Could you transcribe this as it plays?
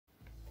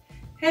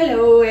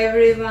Hello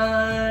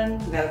everyone!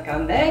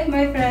 Welcome back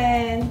my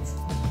friends!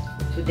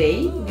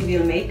 Today we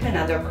will make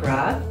another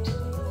craft,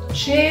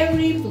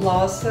 cherry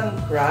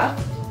blossom craft.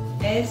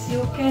 As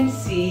you can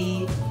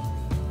see,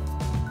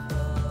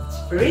 it's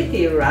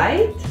pretty,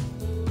 right?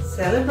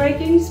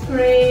 Celebrating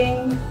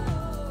spring.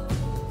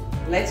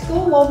 Let's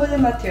go over the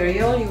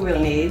material you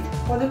will need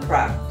for the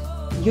craft.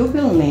 You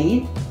will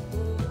need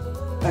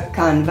a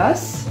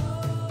canvas.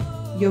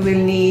 You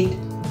will need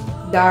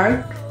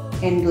dark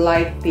and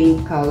light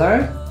pink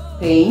color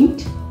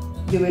paint.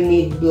 You will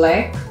need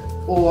black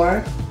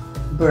or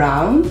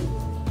brown,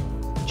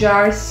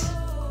 jars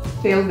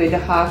filled with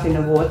half in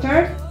the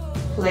water,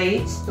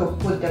 plates to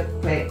put the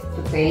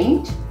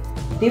paint,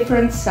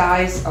 different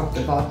size of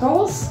the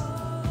bottles,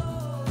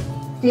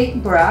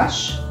 thick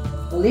brush,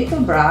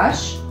 little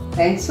brush,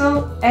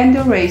 pencil and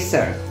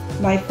eraser.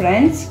 My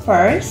friends,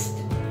 first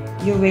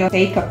you will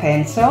take a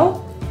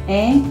pencil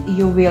and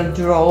you will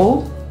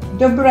draw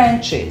the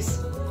branches.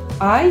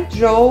 I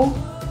draw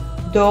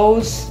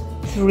those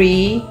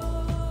 3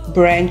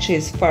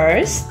 branches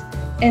first,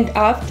 and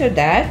after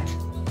that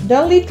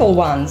the little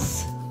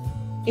ones.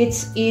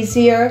 It's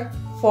easier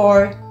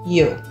for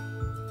you.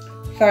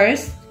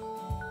 First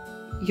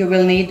you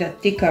will need a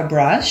thicker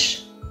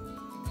brush.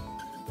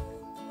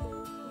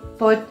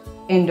 Put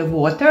in the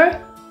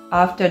water,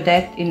 after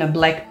that in a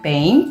black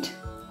paint,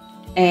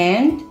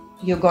 and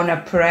you're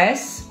gonna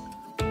press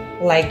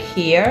like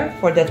here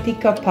for the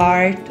thicker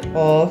part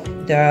of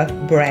the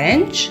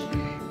branch,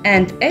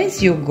 and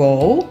as you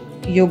go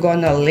you're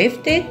gonna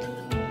lift it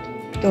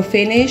to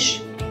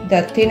finish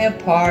the thinner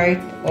part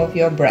of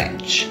your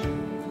branch.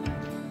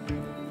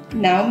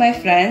 Now my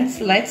friends,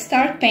 let's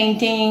start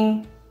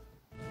painting.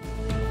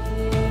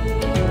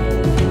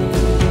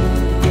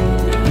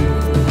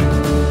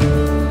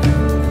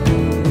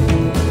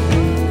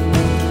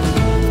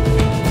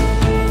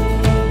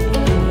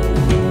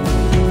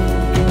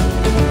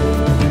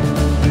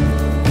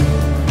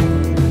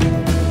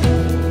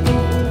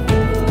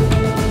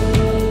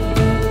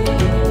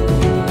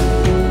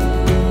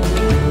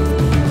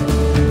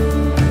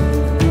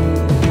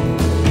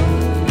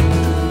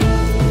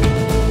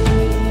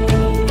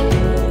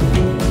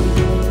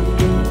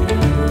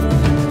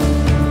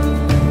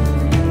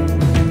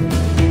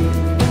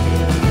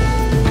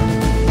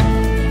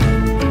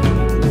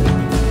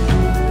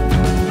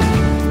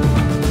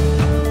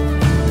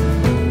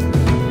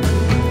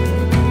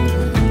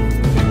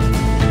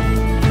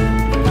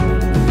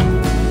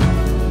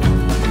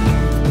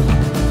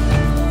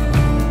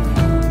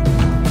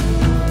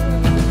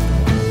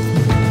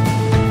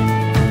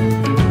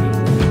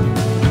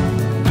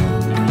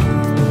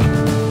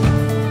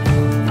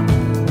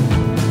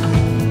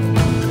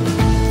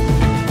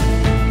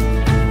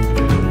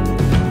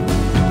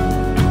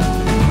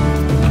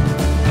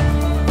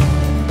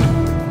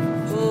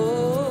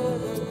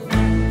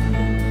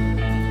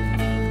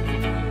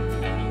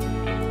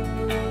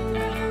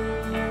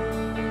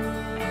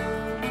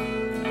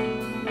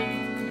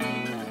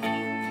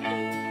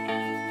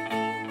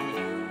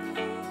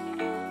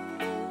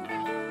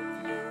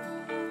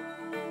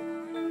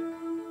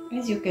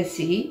 As you can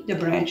see, the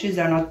branches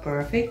are not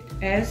perfect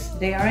as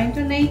they are in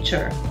the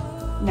nature.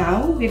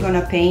 Now we're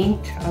gonna paint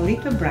a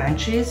little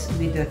branches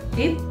with the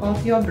tip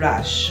of your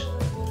brush.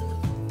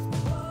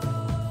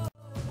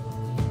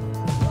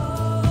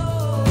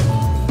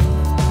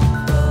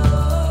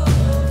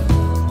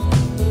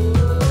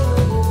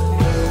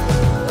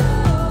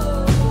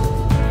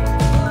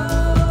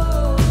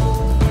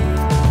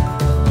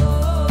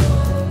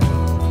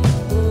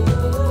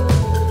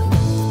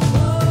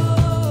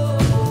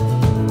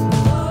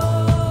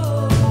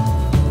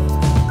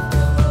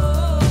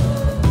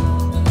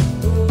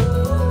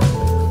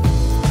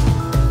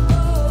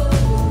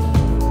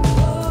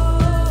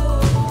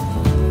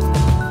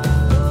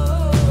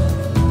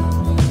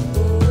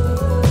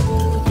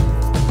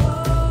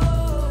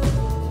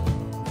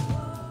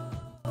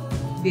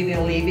 We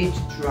will leave it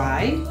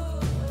dry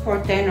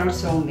for 10 or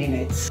so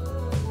minutes.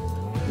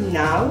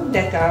 Now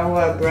that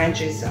our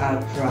branches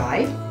are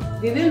dry,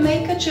 we will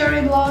make a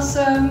cherry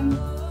blossom.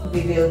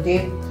 We will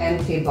dip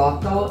empty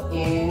bottle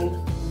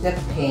in the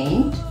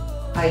paint.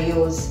 I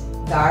use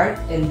dark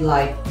and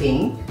light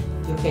pink.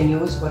 You can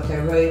use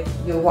whatever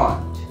you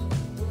want.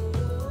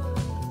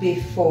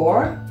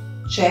 Before,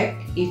 check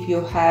if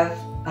you have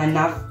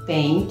enough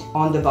paint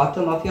on the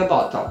bottom of your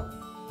bottle.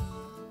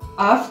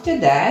 After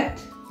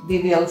that, we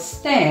will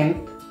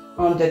stamp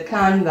on the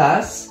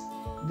canvas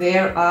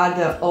where are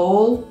the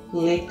all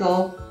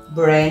little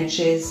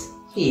branches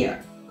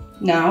here.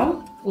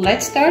 Now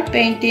let's start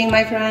painting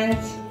my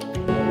friends.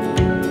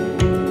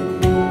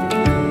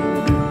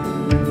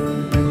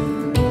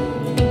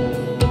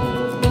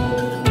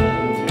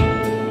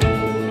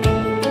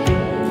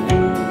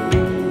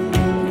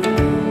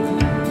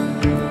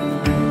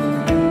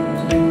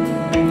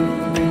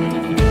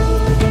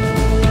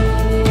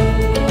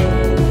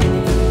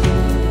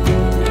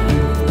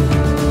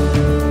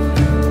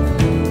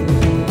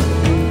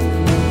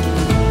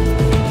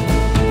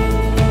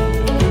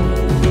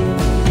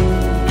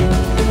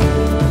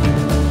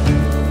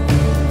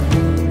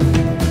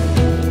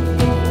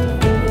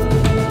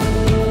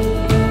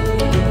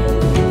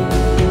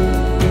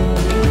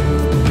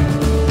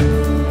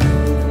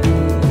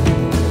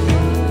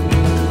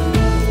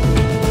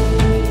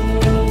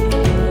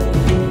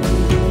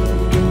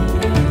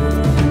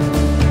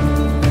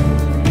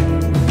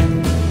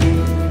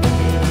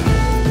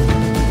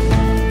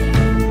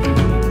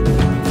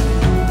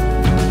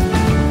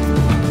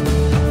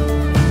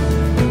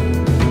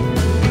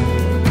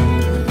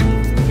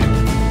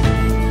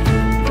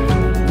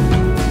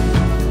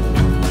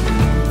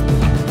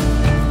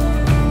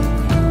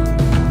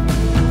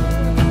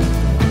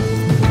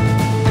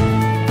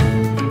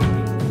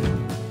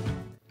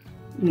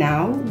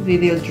 we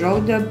will draw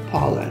the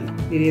pollen.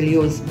 We will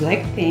use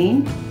black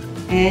paint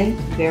and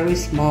very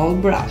small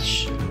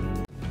brush.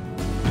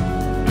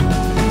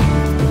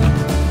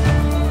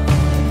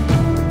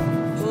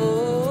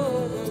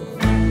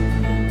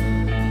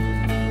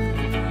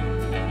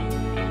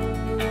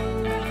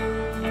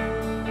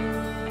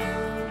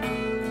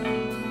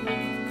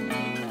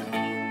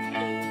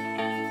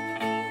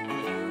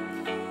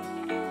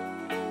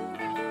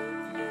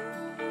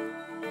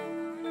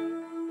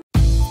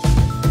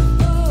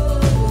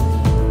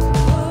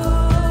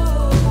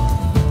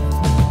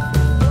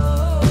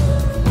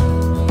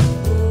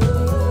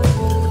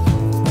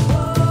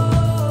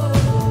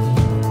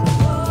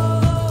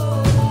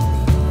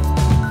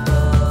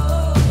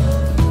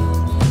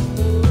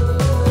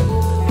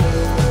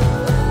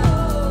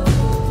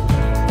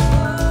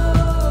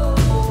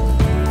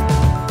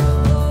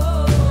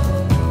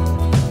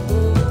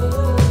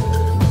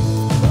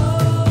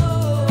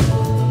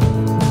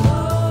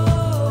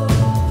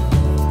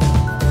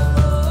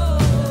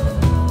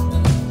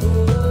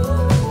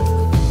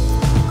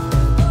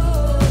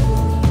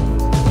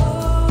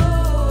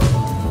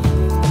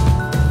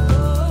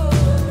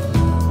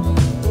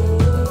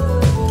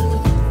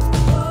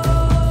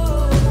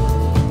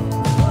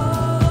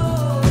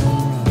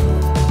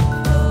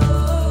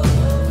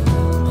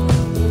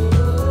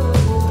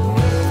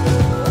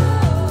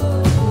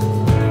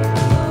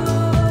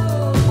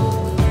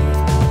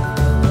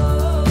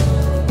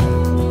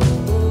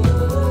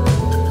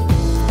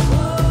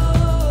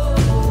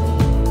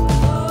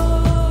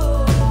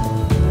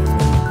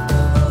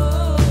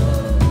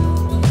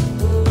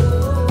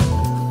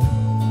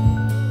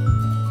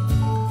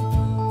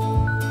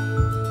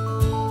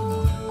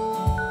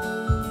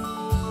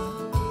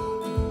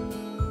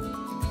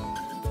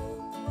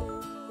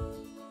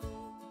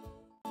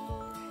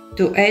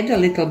 To add a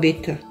little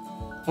bit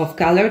of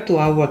color to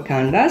our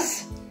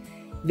canvas,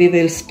 we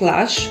will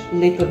splash a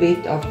little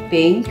bit of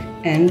pink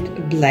and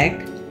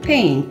black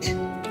paint.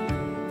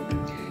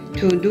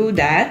 To do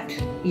that,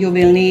 you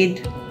will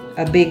need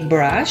a big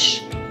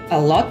brush, a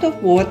lot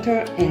of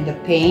water and the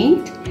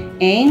paint,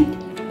 and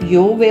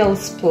you will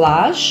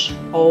splash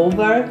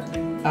over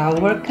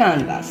our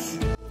canvas.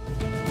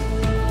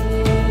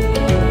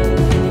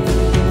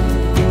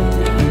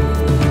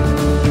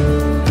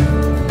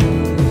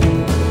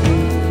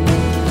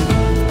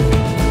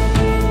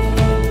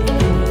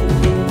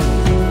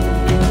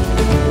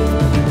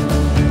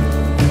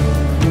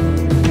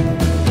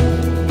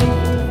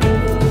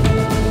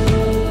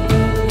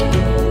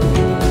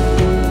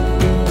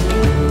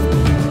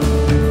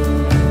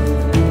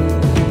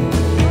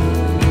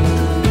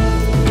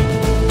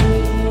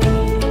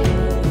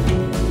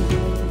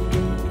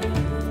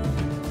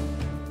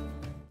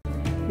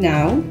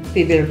 Now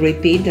we will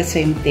repeat the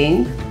same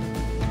thing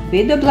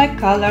with the black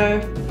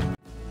color.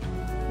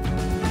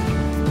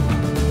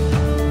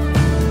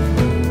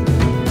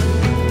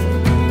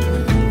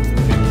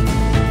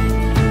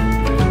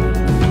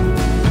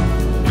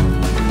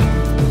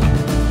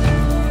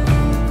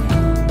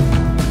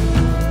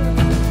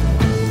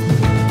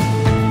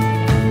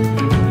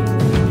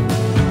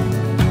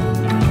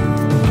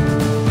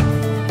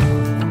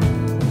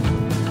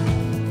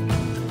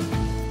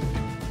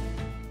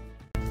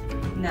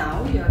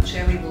 Now your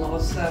cherry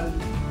blossom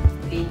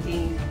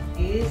painting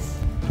is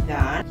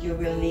done. You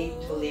will need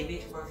to leave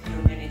it for a few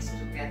minutes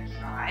to get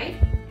dry,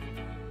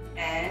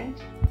 and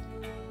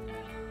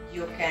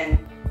you can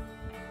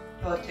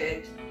put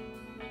it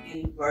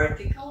in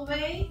vertical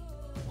way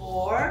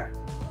or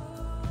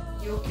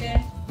you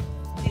can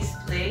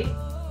display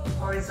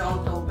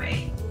horizontal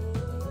way.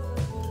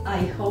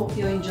 I hope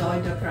you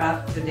enjoyed the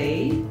craft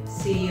today.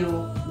 See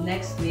you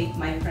next week,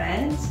 my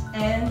friends,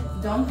 and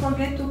don't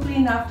forget to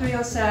clean after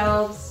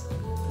yourselves.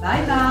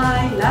 Bye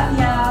bye, love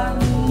ya.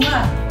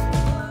 Mwah.